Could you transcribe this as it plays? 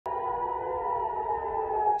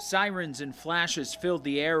Sirens and flashes filled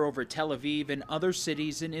the air over Tel Aviv and other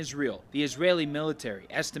cities in Israel. The Israeli military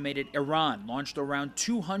estimated Iran launched around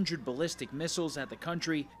 200 ballistic missiles at the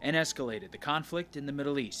country and escalated the conflict in the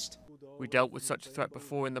Middle East. We dealt with such a threat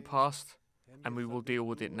before in the past, and we will deal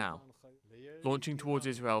with it now. Launching towards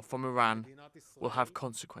Israel from Iran will have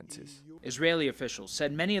consequences. Israeli officials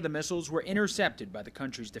said many of the missiles were intercepted by the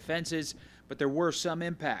country's defenses, but there were some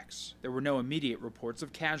impacts. There were no immediate reports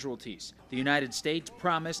of casualties. The United States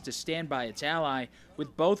promised to stand by its ally,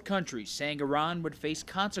 with both countries saying Iran would face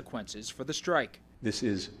consequences for the strike. This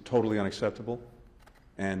is totally unacceptable,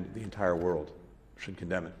 and the entire world should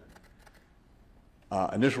condemn it.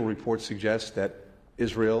 Initial reports suggest that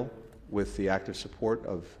Israel, with the active support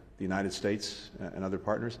of the United States and other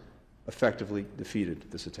partners, effectively defeated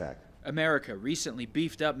this attack. America recently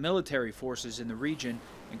beefed up military forces in the region,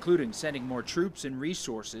 including sending more troops and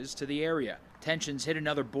resources to the area. Tensions hit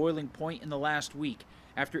another boiling point in the last week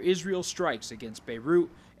after Israel strikes against Beirut,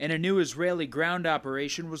 and a new Israeli ground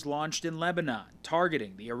operation was launched in Lebanon,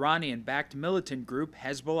 targeting the Iranian-backed militant group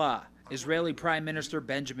Hezbollah. Israeli Prime Minister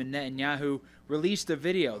Benjamin Netanyahu released a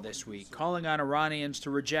video this week calling on Iranians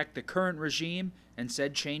to reject the current regime and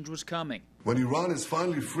said change was coming. When Iran is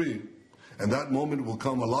finally free, and that moment will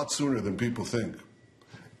come a lot sooner than people think,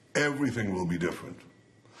 everything will be different.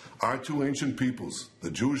 Our two ancient peoples,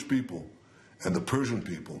 the Jewish people and the Persian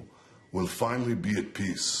people, will finally be at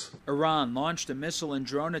peace. Iran launched a missile and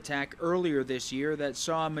drone attack earlier this year that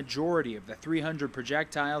saw a majority of the 300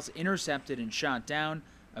 projectiles intercepted and shot down,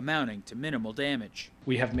 amounting to minimal damage.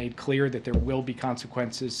 We have made clear that there will be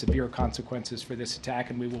consequences, severe consequences for this attack,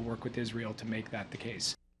 and we will work with Israel to make that the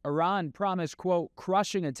case. Iran promised, quote,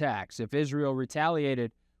 crushing attacks if Israel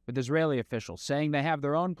retaliated, with Israeli officials saying they have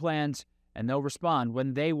their own plans and they'll respond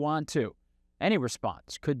when they want to. Any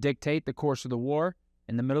response could dictate the course of the war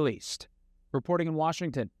in the Middle East. Reporting in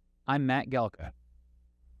Washington, I'm Matt Gelka.